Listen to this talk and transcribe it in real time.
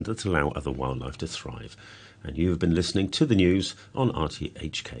that allow other wildlife to thrive. And you have been listening to the news on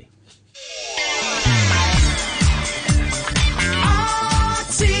RTHK.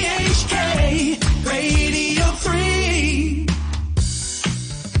 RTHK Radio 3.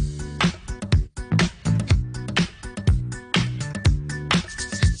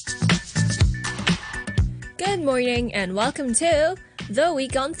 Good morning and welcome to The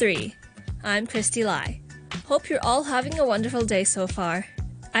Week on 3. I'm Christy Lai. Hope you're all having a wonderful day so far.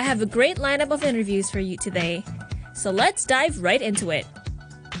 I have a great lineup of interviews for you today, so let's dive right into it.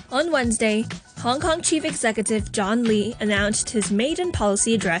 On Wednesday, Hong Kong Chief Executive John Lee announced his maiden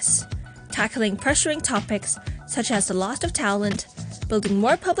policy address, tackling pressuring topics such as the loss of talent, building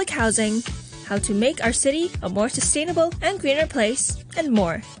more public housing, how to make our city a more sustainable and greener place, and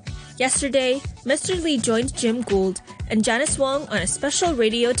more. Yesterday, Mr. Lee joined Jim Gould and Janice Wong on a special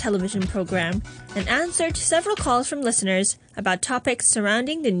radio-television program and answered several calls from listeners about topics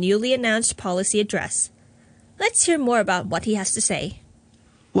surrounding the newly announced policy address. Let's hear more about what he has to say.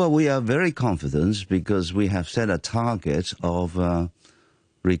 Well, we are very confident because we have set a target of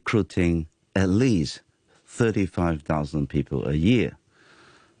recruiting at least 35,000 people a year.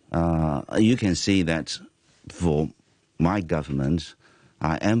 You can see that for my government,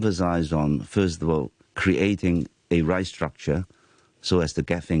 I emphasize on, first of all, creating a right structure so as to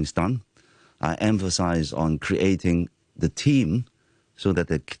get things done. I emphasize on creating the team so that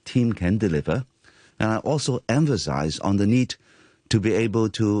the team can deliver. And I also emphasize on the need to be able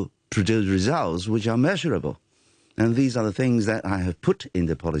to produce results which are measurable. And these are the things that I have put in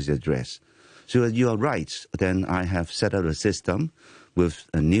the policy address. So you are right. Then I have set up a system with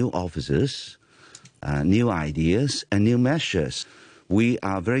new officers, new ideas, and new measures. We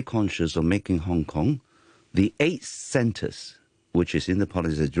are very conscious of making Hong Kong the 8 centers which is in the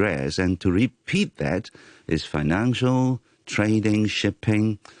policy address. And to repeat that is financial, trading,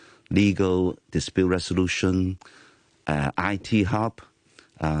 shipping, legal, dispute resolution, IT hub,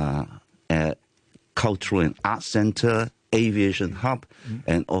 cultural and art center, aviation hub,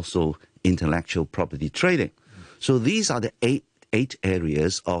 and also intellectual property trading. So these are the eight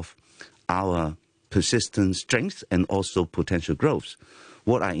areas of our persistent strength and also potential growth.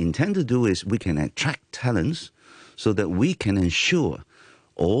 What I intend to do is we can attract talents so that we can ensure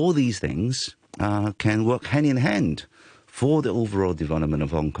all these things can work hand in hand for the overall development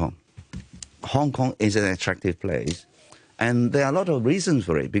of Hong Kong. Hong Kong is an attractive place, and there are a lot of reasons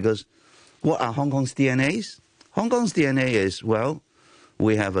for it, because what are Hong Kong's DNAs? Hong Kong's DNA is, well,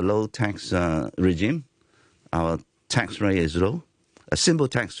 we have a low tax regime. Our tax rate is low. A simple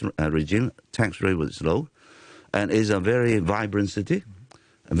tax regime, tax rate was low, and is a very vibrant city,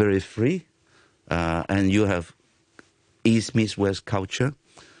 very free, and you have East meets West culture.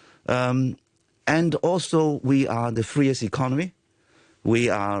 And also we are the freest economy. We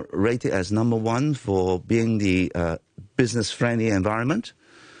are rated as number 1 for being the business-friendly environment.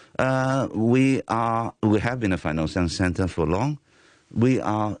 We have been a financial center for long. We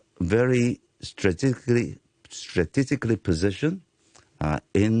are very strategically positioned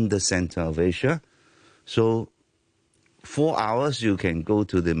in the center of Asia. So 4 hours you can go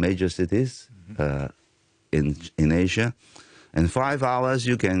to the major cities in Asia, and 5 hours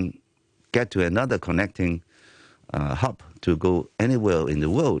you can get to another connecting hub to go anywhere in the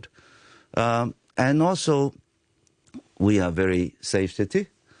world. And also we are a very safe city.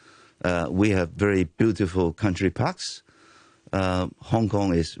 We have very beautiful country parks. Hong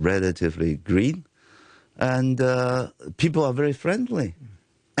Kong is relatively green. And people are very friendly.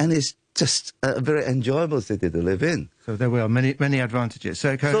 And it's just a very enjoyable city to live in. So there were many advantages.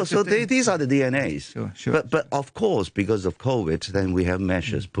 So these are the DNAs. Sure. But of course, because of COVID, then we have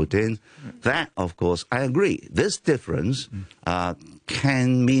measures put in. That, of course, I agree. This difference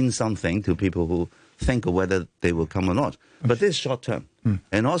can mean something to people who think of whether they will come or not. But this is short term.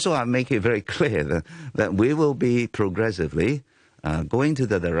 And also I make it very clear that we will be progressively going to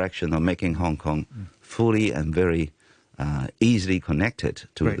the direction of making Hong Kong fully and very easily connected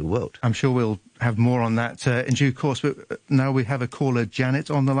to the world. I'm sure we'll have more on that in due course. But now we have a caller, Janet,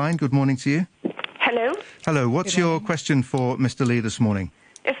 on the line. Good morning to you. Hello. Hello. What's your question for Mr. Lee this morning?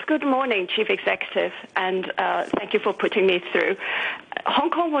 It's good morning, Chief Executive, and thank you for putting me through. Hong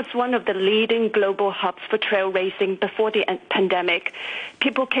Kong was one of the leading global hubs for trail racing before the pandemic.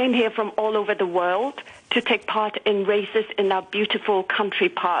 People came here from all over the world to take part in races in our beautiful country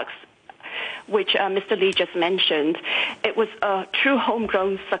parks, which Mr. Lee just mentioned. It was a true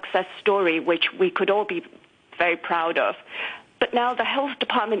homegrown success story, which we could all be very proud of. But now the health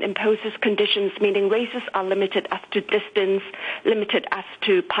department imposes conditions, meaning races are limited as to distance, limited as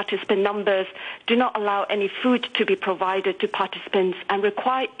to participant numbers, do not allow any food to be provided to participants, and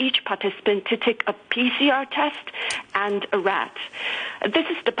require each participant to take a PCR test and a rat. This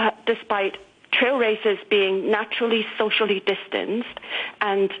is despite trail races being naturally socially distanced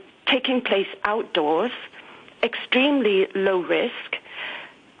and taking place outdoors, extremely low risk.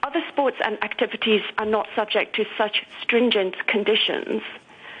 Other sports and activities are not subject to such stringent conditions.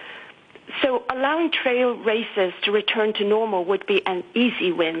 So allowing trail races to return to normal would be an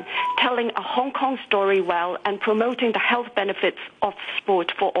easy win, telling a Hong Kong story well and promoting the health benefits of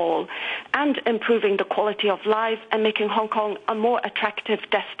sport for all, and improving the quality of life and making Hong Kong a more attractive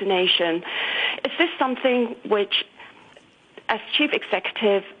destination. Is this something which, as Chief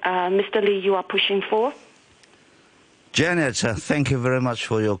Executive, Mr. Lee, you are pushing for? Janet, thank you very much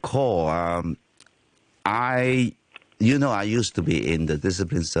for your call. I used to be in the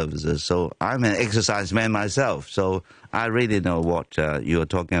discipline services, so I'm an exercise man myself. So I really know what you're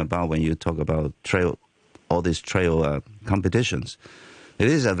talking about when you talk about all these trail competitions. It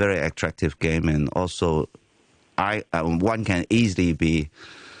is a very attractive game, and also one can easily be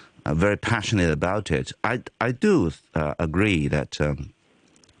very passionate about it. I do agree that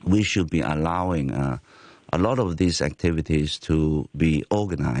we should be allowing a lot of these activities to be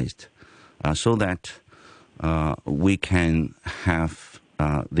organized so that we can have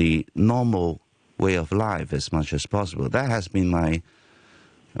the normal way of life as much as possible. That has been my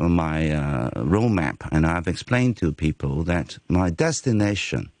roadmap, and I've explained to people that my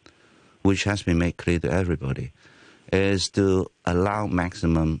destination, which has been made clear to everybody, is to allow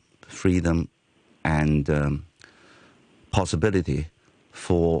maximum freedom and possibility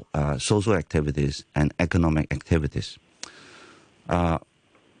for social activities and economic activities.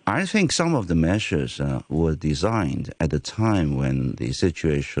 I think some of the measures were designed at a time when the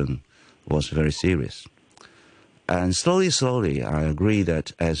situation was very serious. And slowly, I agree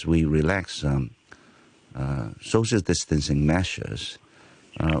that as we relax social distancing measures,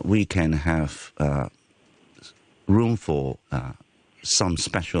 we can have room for some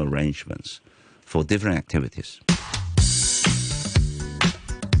special arrangements for different activities.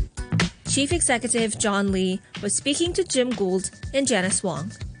 Chief Executive John Lee was speaking to Jim Gould and Janice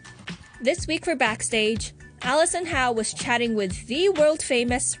Wong. This week for Backstage, Alison Howe was chatting with the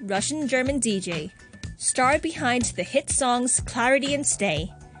world-famous Russian-German DJ, star behind the hit songs Clarity and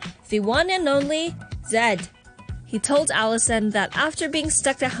Stay, the one and only Zedd. He told Alison that after being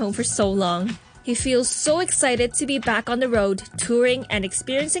stuck at home for so long, he feels so excited to be back on the road, touring and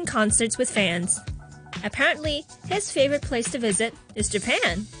experiencing concerts with fans. Apparently, his favorite place to visit is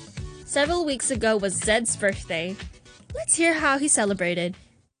Japan. Several weeks ago was Zedd's birthday. Let's hear how he celebrated.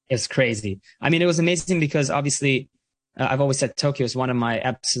 It's crazy. I mean, it was amazing because obviously I've always said Tokyo is one of my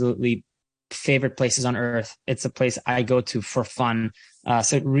absolutely favorite places on earth. It's a place I go to for fun.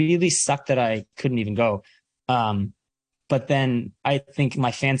 So it really sucked that I couldn't even go. But then I think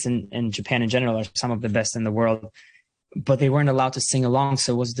my fans in Japan in general are some of the best in the world, but they weren't allowed to sing along.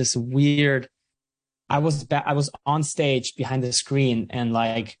 So it was this weird, I was on stage behind the screen and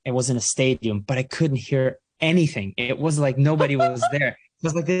like, it was in a stadium, but I couldn't hear anything. It was like nobody was there. It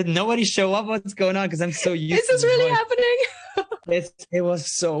was like, did nobody show up? What's going on? Because I'm so used to Is this really happening? It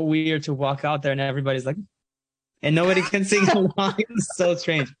was so weird to walk out there and everybody's like, and nobody can sing along. It was so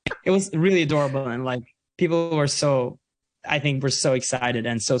strange. It was really adorable. And like people were so, I think we're so excited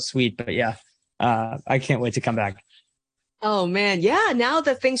and so sweet. But yeah, I can't wait to come back. Oh man, yeah. Now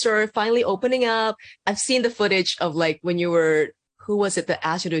that things are finally opening up, I've seen the footage of like when you were, who was it that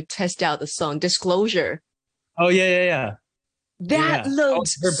asked you to test out the song Disclosure? Oh yeah. That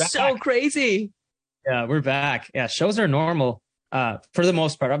looks so crazy. Yeah, we're back. Yeah, shows are normal for the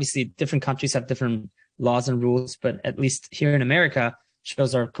most part. Obviously, different countries have different laws and rules, but at least here in America,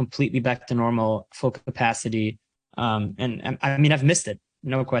 shows are completely back to normal, full capacity. And I mean, I've missed it.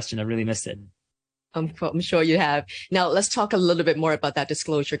 No question. I really missed it. I'm sure you have. Now, let's talk a little bit more about that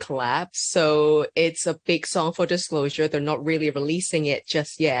Disclosure collab. So it's a big song for Disclosure. They're not really releasing it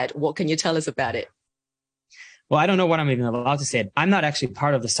just yet. What can you tell us about it? Well, I don't know what I'm even allowed to say. I'm not actually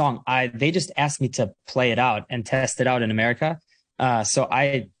part of the song. They just asked me to play it out and test it out in America. So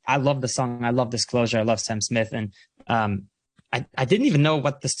I love the song. I love Disclosure. I love Sam Smith. And I didn't even know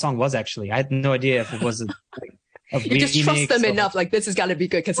what the song was, actually. I had no idea if it was you just trust them enough, like this has got to be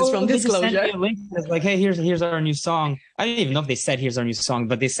good because it's from Disclosure. They sent me a link. It's like, hey, here's our new song. I didn't even know if they said here's our new song,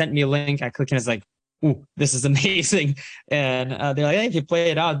 but they sent me a link. I clicked and it's like, ooh, this is amazing. And they're like, hey, if you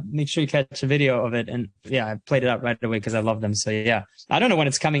play it out, make sure you catch a video of it. And yeah, I played it out right away because I love them. So yeah, I don't know when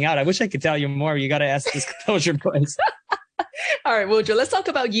it's coming out. I wish I could tell you more. You got to ask Disclosure boys. All right, Wojo, let's talk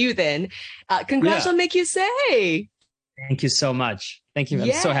about you then. Congrats on Make You Say. Thank you so much. Thank you.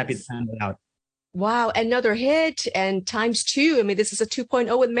 I'm so happy to find it out. Wow, another hit and times two. I mean, this is a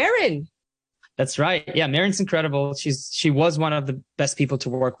 2.0 with Maren. That's right. Yeah, Maren's incredible. She was one of the best people to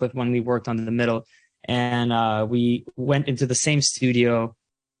work with when we worked on The Middle. And we went into the same studio.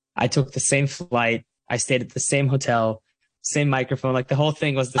 I took the same flight. I stayed at the same hotel, same microphone. Like the whole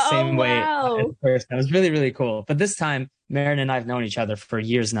thing was the same way at first. It was really, really cool. But this time, Maren and I have known each other for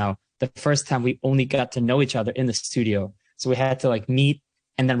years now. The first time we only got to know each other in the studio. So we had to like meet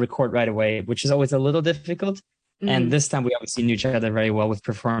and then record right away, which is always a little difficult. And this time we obviously knew each other very well. We've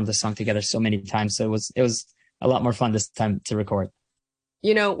performed the song together so many times. So it was a lot more fun this time to record.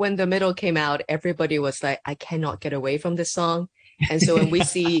 You know, when The Middle came out, everybody was like, I cannot get away from this song. And so when we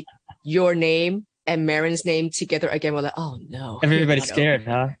see your name and Maren's name together again, we're like, oh no. Everybody's scared,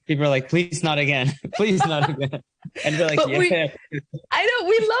 huh? People are like, please not again. Please not again. And we're like, I know,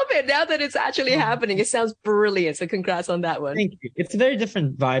 we love it now that it's actually happening. It sounds brilliant. So congrats on that one. Thank you. It's a very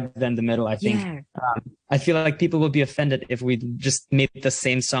different vibe than The Middle, I think. Yeah. I feel like people would be offended if we just made the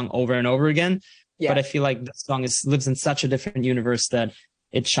same song over and over again. Yeah. But I feel like the song lives in such a different universe that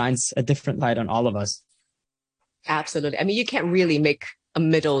it shines a different light on all of us. Absolutely. I mean, you can't really make a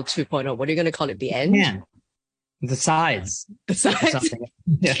Middle 2.0. What are you going to call it? The end? Yeah. The sides. The sides.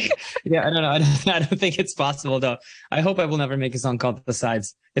 Yeah. I don't know. I don't think it's possible though. I hope I will never make a song called The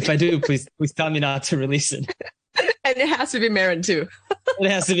Sides. If I do, please tell me not to release it. And it has to be Maren too. It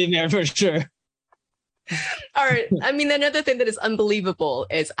has to be Maren for sure. All right. I mean, another thing that is unbelievable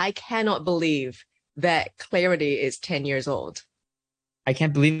is I cannot believe that Clarity is 10 years old. I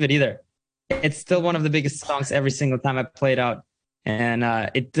can't believe it either. It's still one of the biggest songs every single time I play it out. And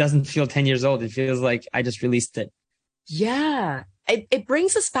it doesn't feel 10 years old. It feels like I just released it. Yeah. It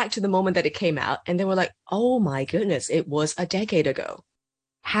brings us back to the moment that it came out. And then we're like, oh my goodness, it was a decade ago.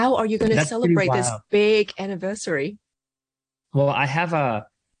 How are you going to celebrate this big anniversary? Well, I have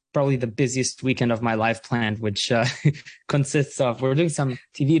probably the busiest weekend of my life planned, which consists of, we're doing some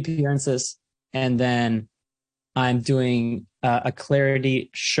TV appearances, and then I'm doing a Clarity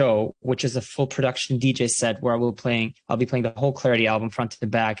show, which is a full production DJ set where I'll be playing the whole Clarity album front to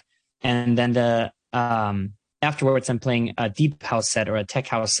back. And then afterwards, I'm playing a deep house set or a tech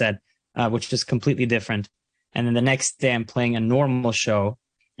house set, which is completely different. And then the next day I'm playing a normal show.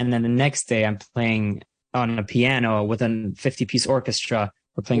 And then the next day I'm playing on a piano with a 50-piece orchestra.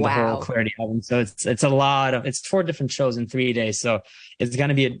 We're playing the whole Clarity album. So it's 4 different shows in 3 days. So it's going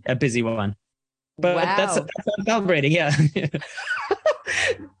to be a busy one. But that's what I'm celebrating, yeah.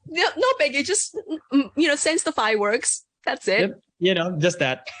 No big. You just, sense the fireworks. That's it. Yep. Just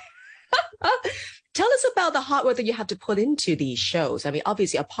that. Tell us about the hard work that you have to put into these shows. I mean,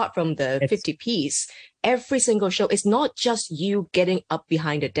 obviously, apart from the 50-piece, every single show is not just you getting up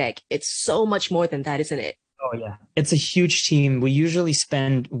behind a deck. It's so much more than that, isn't it? Oh, yeah. It's a huge team. We usually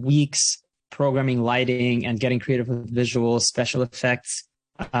spend weeks programming lighting and getting creative with visuals, special effects,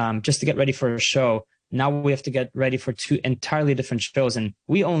 just to get ready for a show. Now we have to get ready for 2 entirely different shows. And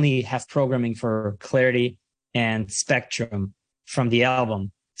we only have programming for Clarity and Spectrum from the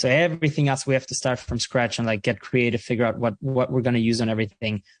album. So everything else we have to start from scratch and get creative, figure out what we're going to use on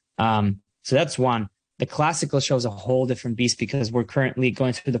everything. So that's one. The classical show is a whole different beast because we're currently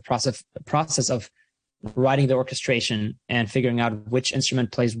going through the process of writing the orchestration and figuring out which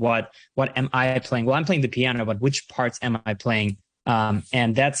instrument plays what am I playing? Well, I'm playing the piano, but which parts am I playing?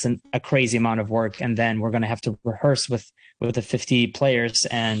 And that's a crazy amount of work. And then we're going to have to rehearse with the 50 players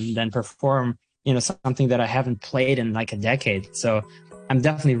and then perform, something that I haven't played in a decade. So I'm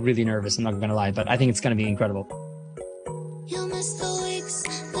definitely really nervous. I'm not going to lie, but I think it's going to be incredible. You'll miss the weeks,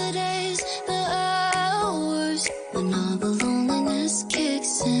 the days, the hours, when all the loneliness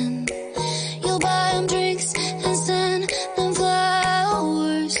kicks in. You'll buy them drinks and send them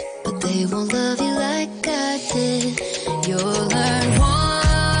flowers, but they won't love you like I did. You'll learn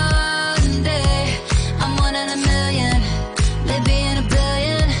one day I'm one in a million, maybe in a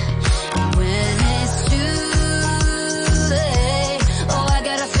billion. And when it's too late, oh, I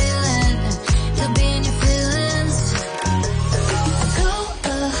got a feeling you'll be in your feelings. Go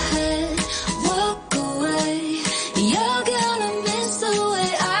ahead, walk away. You're gonna miss the way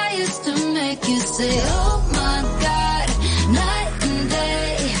I used to make you say, oh my God, night and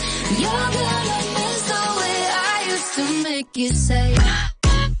day. You're gonna miss the way I used to make you say. We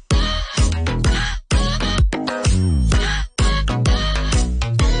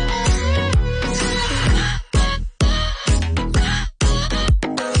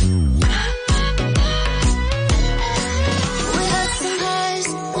had some highs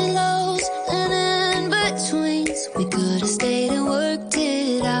and lows and in-betweens. We could have stayed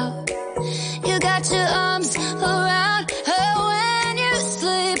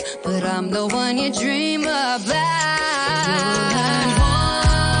you dream about.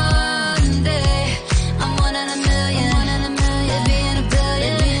 One day, I'm one in a million. Maybe in a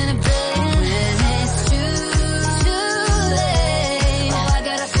billion. When it's too late. Oh, I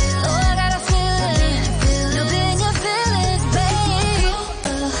got a feeling. Look in your feelings, babe.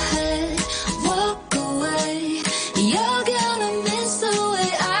 Go ahead, walk away. You're gonna miss the way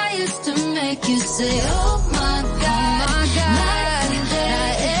I used to make you say, oh my God, night and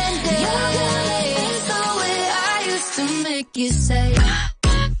day. You're gonna miss the way I used to make you say.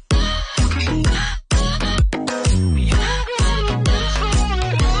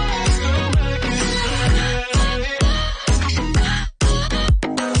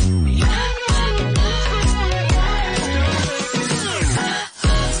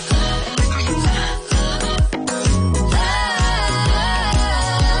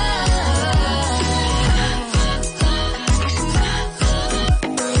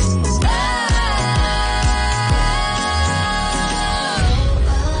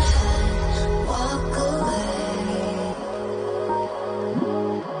 Walk away.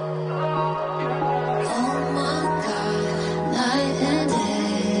 Oh my God, night and day.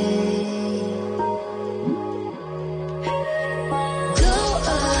 Go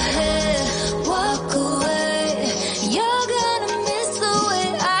ahead, walk away. You're gonna miss the way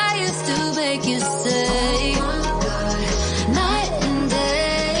I used to make you say. Oh my God, night and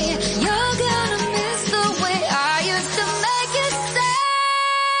day. You're gonna miss the way I used to make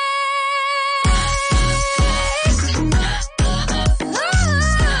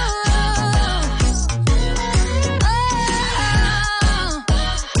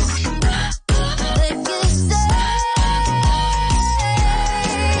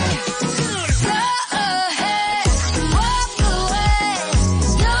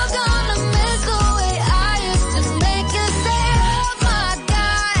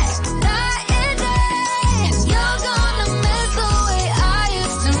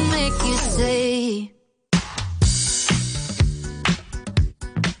you say.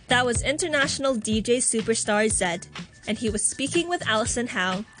 That was international DJ superstar Zed, and he was speaking with Alison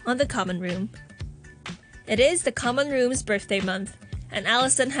Howe on The Common Room. It is The Common Room's birthday month, and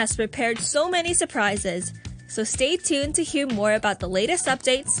Alison has prepared so many surprises, so stay tuned to hear more about the latest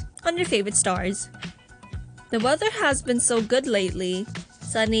updates on your favorite stars. The weather has been so good lately,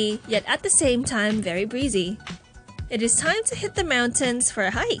 sunny, yet at the same time very breezy. It is time to hit the mountains for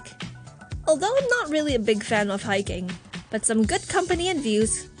a hike. Although I'm not really a big fan of hiking, but some good company and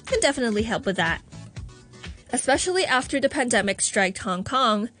views can definitely help with that. Especially after the pandemic struck Hong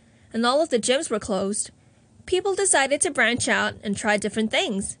Kong and all of the gyms were closed, people decided to branch out and try different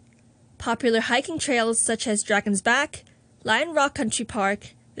things. Popular hiking trails such as Dragon's Back, Lion Rock Country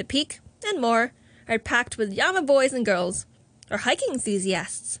Park, The Peak, and more are packed with Yama boys and girls, or hiking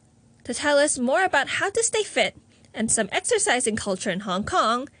enthusiasts. To tell us more about how to stay fit and some exercising culture in Hong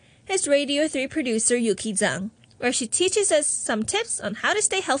Kong is Radio 3 producer Yuki Zhang, where she teaches us some tips on how to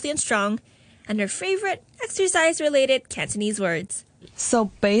stay healthy and strong and her favorite exercise-related Cantonese words.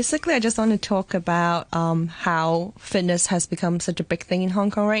 So basically, I just want to talk about how fitness has become such a big thing in Hong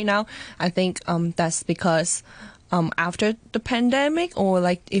Kong right now. I think that's because after the pandemic, or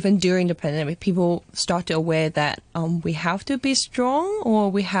like even during the pandemic, people start to aware that we have to be strong, or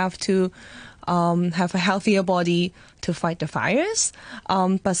we have to have a healthier body to fight the virus.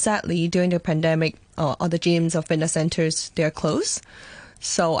 But sadly, during the pandemic, all the gyms or fitness centers, they're closed.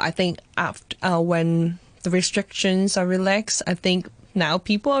 So I think after when the restrictions are relaxed, I think now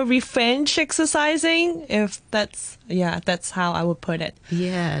people are revenge exercising. If that's how I would put it.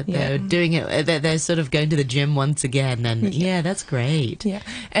 Yeah, they're doing it. They're sort of going to the gym once again, and yeah, that's great. Yeah,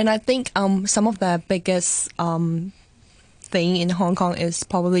 and I think some of the biggest thing in Hong Kong is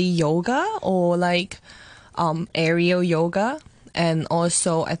probably yoga, or like aerial yoga, and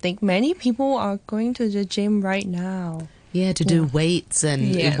also I think many people are going to the gym right now. Yeah, to do weights,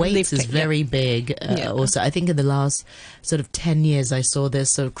 and weights is very big. Also, I think in the last sort of 10 years, I saw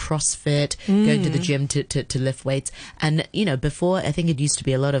this sort of CrossFit, going to the gym to lift weights. And, you know, before, I think it used to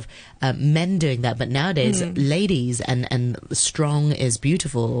be a lot of men doing that. But nowadays, ladies and strong is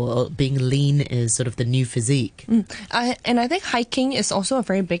beautiful, or being lean is sort of the new physique. I think hiking is also a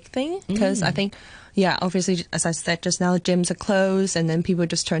very big thing, because I think, obviously, as I said just now, gyms are closed, and then people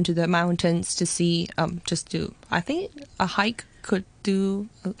just turn to the mountains to see, I think a hike could do,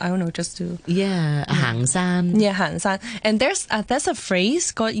 I don't know, just to... Yeah, 行山. Yeah, 行山. And there's a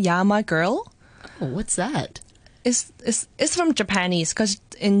phrase called Yama girl. Oh, what's that? It's from Japanese, because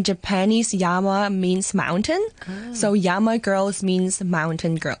in Japanese, Yama means mountain. Oh. So Yama girls means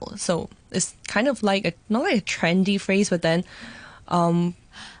mountain girl. So it's kind of like not like a trendy phrase, but then...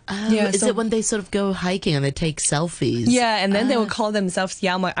 Is it when they sort of go hiking and they take selfies? Yeah, and then they will call themselves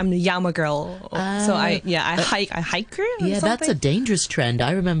Yama. I'm the Yama girl. So I hiker. Yeah, that's a dangerous trend.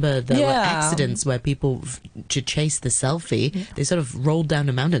 I remember there were accidents where people, to chase the selfie, they sort of rolled down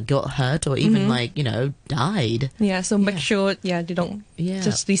a mountain, got hurt, or even died. Yeah, so make sure they don't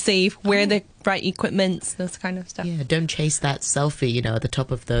just be safe. Wear the right equipment, those kind of stuff. Yeah, don't chase that selfie, at the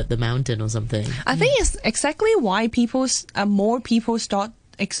top of the mountain or something. I think it's exactly why more people start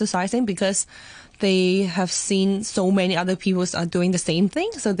exercising, because they have seen so many other people are doing the same thing,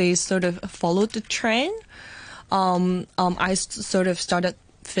 so they sort of followed the trend. I sort of started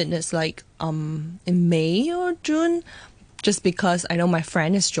fitness like in May or June, just because I know my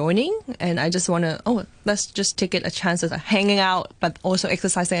friend is joining, and I just want to, let's just take it a chance of hanging out, but also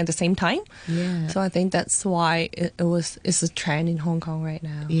exercising at the same time. Yeah. So I think that's why it's a trend in Hong Kong right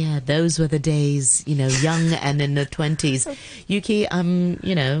now. Yeah, those were the days, young and in the 20s. Yuki,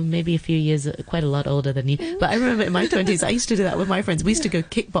 maybe a few years, quite a lot older than you. But I remember in my 20s, I used to do that with my friends. We used to go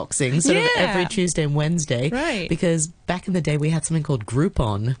kickboxing sort of every Tuesday and Wednesday. Right. Because back in the day, we had something called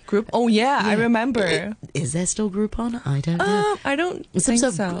Groupon. Oh, yeah, I remember. Is there still Groupon? I don't know. I don't think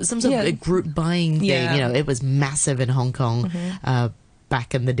so. Some sort of group buying thing. Yeah. It was massive in Hong Kong.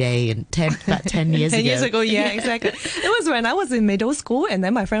 Back in the day, and about 10 years 10 ago. years ago, yeah, exactly. It was when I was in middle school, and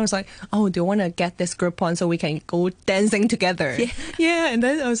then my friend was like, do you want to get this Groupon so we can go dancing together? Yeah, and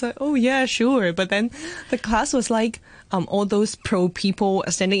then I was like, oh yeah, sure. But then the class was like, all those pro people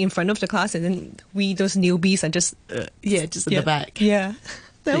are standing in front of the class, and then we, those newbies, are just in the back. Yeah.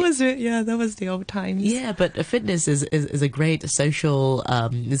 That was it. Yeah, that was the old times. Yeah, but fitness is a great social,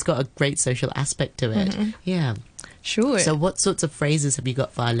 it's got a great social aspect to it. Mm-hmm. Yeah. Sure. So what sorts of phrases have you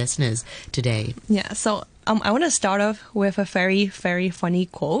got for our listeners today? Yeah, so I want to start off with a very, very funny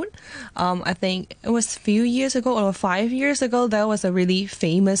quote. I think it was a few years ago or 5 years ago, there was a really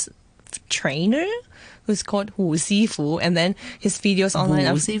famous trainer who's called Hu Sifu, and then his videos online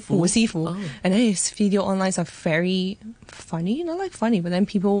Hu Sifu. And then his video online are very funny, not like funny, but then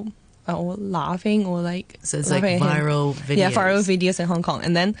people are all laughing or like, so it's like viral videos. Yeah, viral videos in Hong Kong.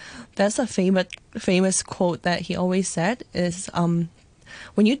 And then there's a famous quote that he always said is,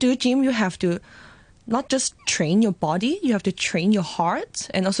 when you do gym, you have to not just train your body, you have to train your heart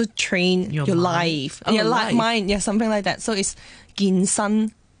and also train your life. Mind. Yeah, something like that. So it's 健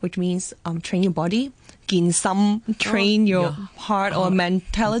身, which means train your body. 健心, train your heart or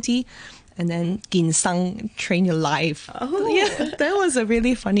mentality. And then 健身, train your life. Yeah, that was a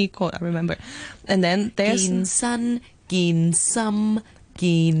really funny quote, I remember. And then there's 健身, 健心,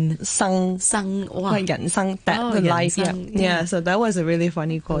 健生, like 人生, the life. Yeah, so that was a really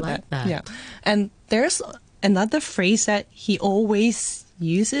funny quote. I like that. Yeah. And there's another phrase that he always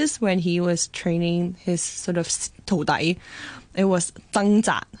uses when he was training his sort of 徒弟. It was 掙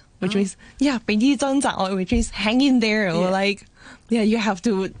扎, which means,俾啲掙扎, or which means hang in there, or like, you have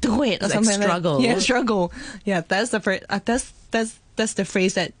to do it, or it's something like struggle. Yeah, struggle. Yeah, that's that's the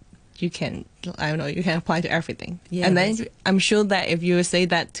phrase that you can, I don't know, you can apply to everything. Yeah, and then I'm sure that if you say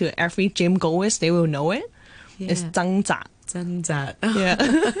that to every gym goers, they will know it. Yeah. It's 掙扎. 掙扎. Yeah.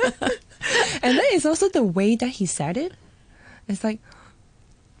 And then it's also the way that he said it. It's like,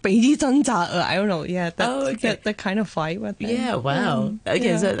 俾啲掙扎, I don't know. Yeah, that kind of vibe. I think. Yeah, wow.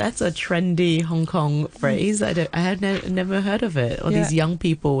 Okay, so that's a trendy Hong Kong phrase. I had never heard of it. All these young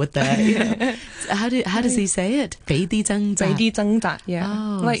people with their. How does he say it? 俾啲掙扎. 俾啲掙扎. Yeah.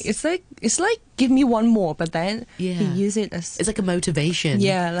 Oh. Like it's like give me one more, but then he use it as, it's like a motivation.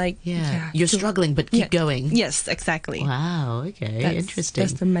 Yeah, like you're struggling, but keep going. Yes, exactly. Wow. Okay, interesting.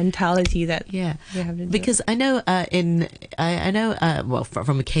 That's the mentality that you have to do. Because I know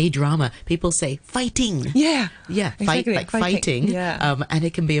from a K-drama, people say fighting. Yeah, exactly. Fighting. Yeah. And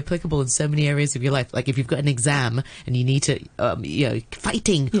it can be applicable in so many areas of your life. Like if you've got an exam and you need to,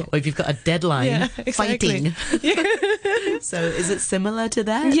 fighting, or if you've got a deadline, fighting. Yeah. So is it similar to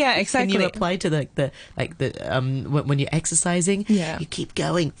that? Yeah, exactly. Can you apply to when you're exercising? Yeah. You keep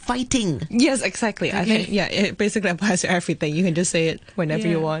going, fighting. Yes, exactly. Okay. I think it basically applies to everything. You can just say it whenever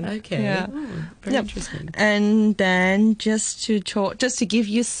you want. Okay. Yeah. Very interesting. And then just to give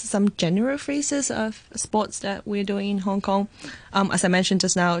you some general phrases of sports that we're doing in Hong Kong. As I mentioned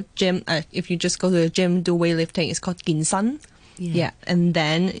just now, gym. If you just go to the gym, do weightlifting, it's called 健身. Yeah. And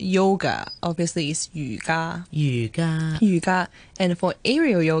then yoga obviously is 瑜伽. And for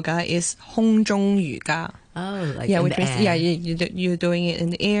aerial yoga is 空中瑜伽. Oh, like which means you're doing it in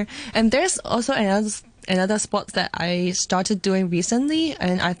the air. And there's also another sport that I started doing recently,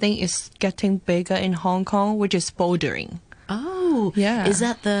 and I think it's getting bigger in Hong Kong, which is bouldering. Oh, Oh, yeah. Is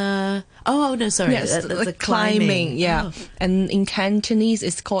that the? Oh no, sorry. Yes, that's the climbing. Yeah, Oh. and in Cantonese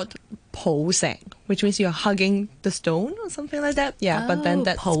it's called po sek, which means you're hugging the stone or something like that. Yeah, but then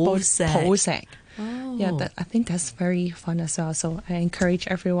that's po sek. Oh. Yeah, I think that's very fun as well. So I encourage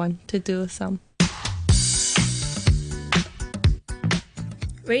everyone to do some.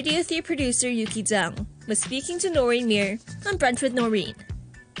 Radio 3 producer Yuki Zhang was speaking to Noreen Mir on Brunch with Noreen.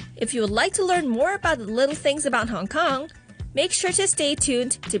 If you would like to learn more about the little things about Hong Kong, make sure to stay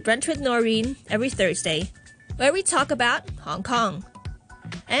tuned to Brunch with Noreen every Thursday, where we talk about Hong Kong.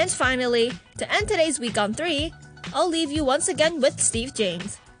 And finally, to end today's Week on 3, I'll leave you once again with Steve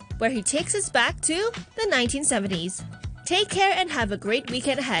James, where he takes us back to the 1970s. Take care and have a great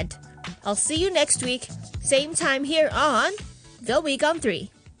weekend ahead. I'll see you next week, same time here on The Week on 3.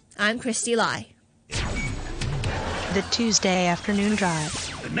 I'm Christy Lai. The Tuesday afternoon drive.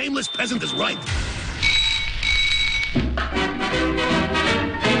 The nameless peasant is right.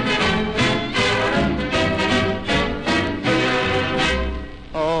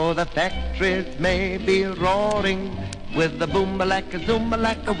 Oh, the factories may be roaring with the boom-a-lacka,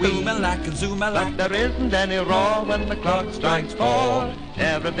 zoom-a-lacka, Boom-a-lacka, zoom-a-lacka. but there isn't any roar when the clock strikes 4.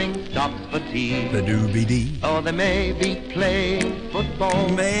 Everything stops for tea. The doobie-dee. Oh, they may be playing football.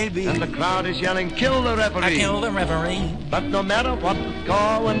 Maybe. And the crowd is yelling, kill the referee. I kill the referee. But no matter what the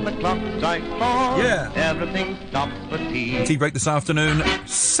score, when the clock strikes 4, Yeah. everything stops for tea. Tea break this afternoon,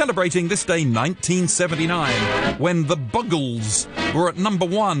 celebrating this day 1979, when the Buggles were at number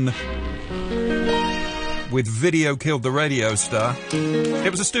 1 with Video Killed the Radio Star. It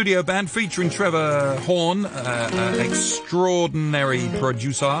was a studio band featuring Trevor Horn, extraordinary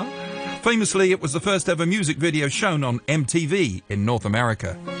producer. Famously, it was the first ever music video shown on MTV in North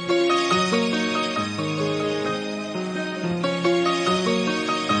America.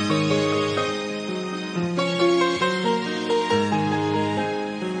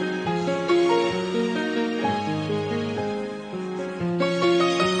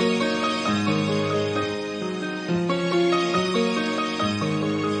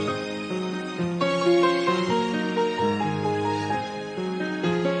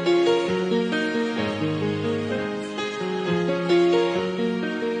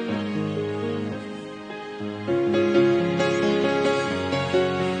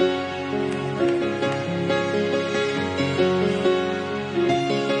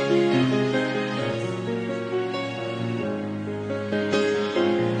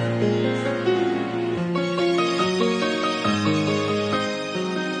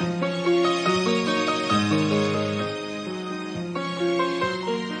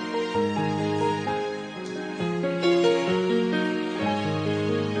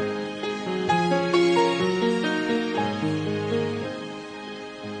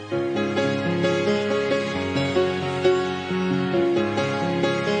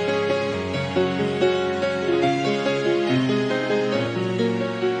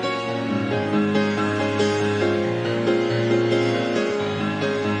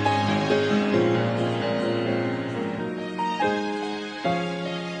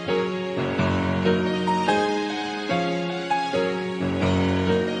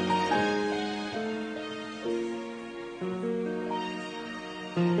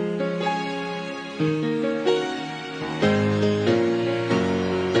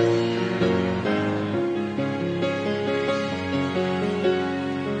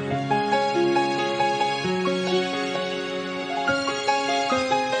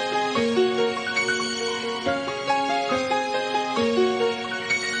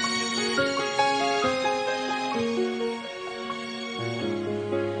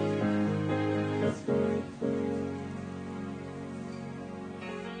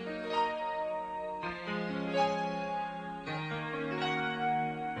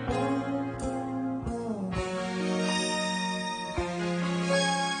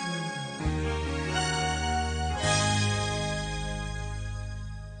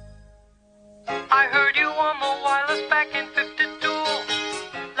 I heard you on the wireless back in